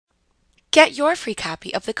Get your free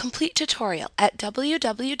copy of the complete tutorial at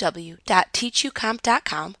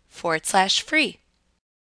www.teachucomp.com/free.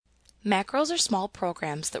 Macros are small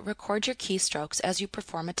programs that record your keystrokes as you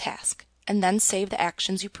perform a task, and then save the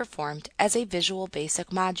actions you performed as a Visual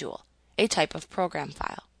Basic module, a type of program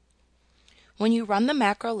file. When you run the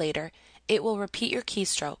macro later, it will repeat your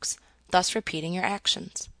keystrokes, thus repeating your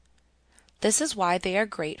actions. This is why they are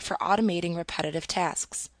great for automating repetitive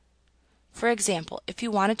tasks. For example, if you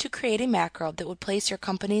wanted to create a macro that would place your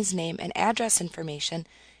company's name and address information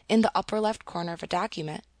in the upper left corner of a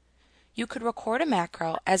document, you could record a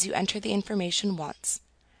macro as you enter the information once,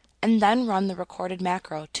 and then run the recorded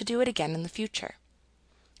macro to do it again in the future.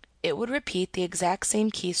 It would repeat the exact same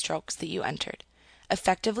keystrokes that you entered,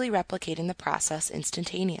 effectively replicating the process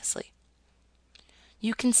instantaneously.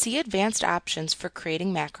 You can see advanced options for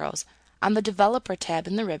creating macros on the Developer tab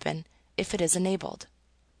in the ribbon if it is enabled.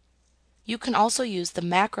 You can also use the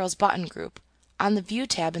Macros button group on the View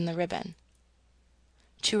tab in the ribbon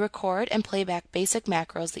to record and playback basic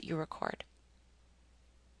macros that you record.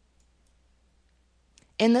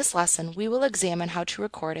 In this lesson, we will examine how to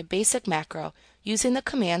record a basic macro using the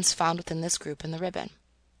commands found within this group in the ribbon.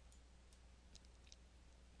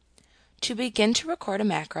 To begin to record a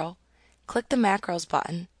macro, click the Macros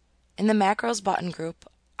button in the Macros button group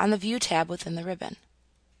on the View tab within the ribbon.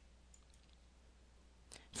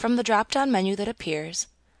 From the drop-down menu that appears,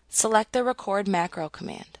 select the Record Macro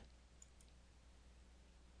command.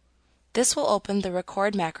 This will open the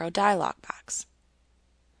Record Macro dialog box.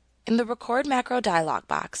 In the Record Macro dialog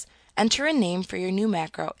box, enter a name for your new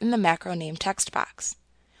macro in the macro name text box.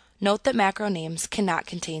 Note that macro names cannot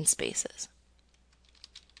contain spaces.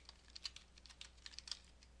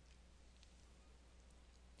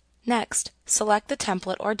 Next, select the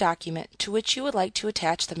template or document to which you would like to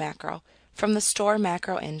attach the macro from the Store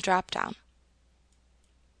Macro In dropdown.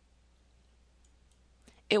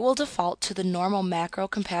 It will default to the normal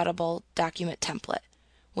macro-compatible document template,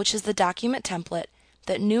 which is the document template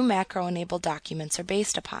that new macro-enabled documents are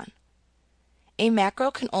based upon. A macro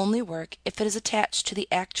can only work if it is attached to the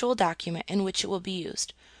actual document in which it will be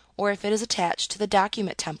used, or if it is attached to the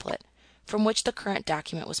document template from which the current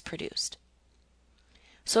document was produced.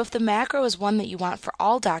 So if the macro is one that you want for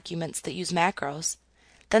all documents that use macros,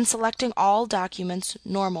 then selecting All Documents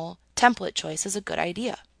Normal Template choice is a good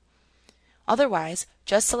idea. Otherwise,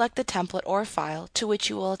 just select the template or file to which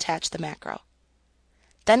you will attach the macro.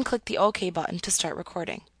 Then click the OK button to start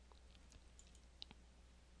recording.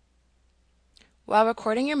 While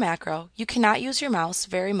recording your macro, you cannot use your mouse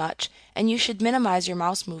very much, and you should minimize your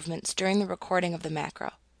mouse movements during the recording of the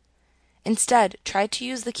macro. Instead, try to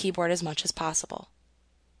use the keyboard as much as possible.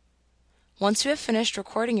 Once you have finished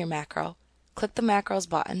recording your macro, click the Macros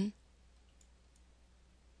button,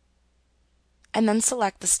 and then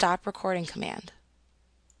select the Stop Recording command.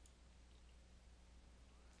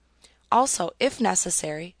 Also, if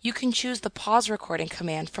necessary, you can choose the Pause Recording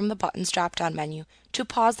command from the button's drop-down menu to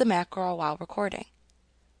pause the macro while recording.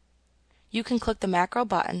 You can click the macro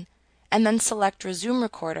button and then select Resume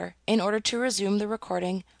Recorder in order to resume the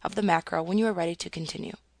recording of the macro when you are ready to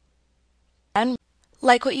continue. And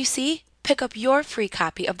like what you see? Pick up your free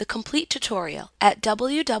copy of the complete tutorial at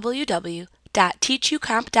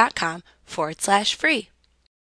www.teachucomp.com/free.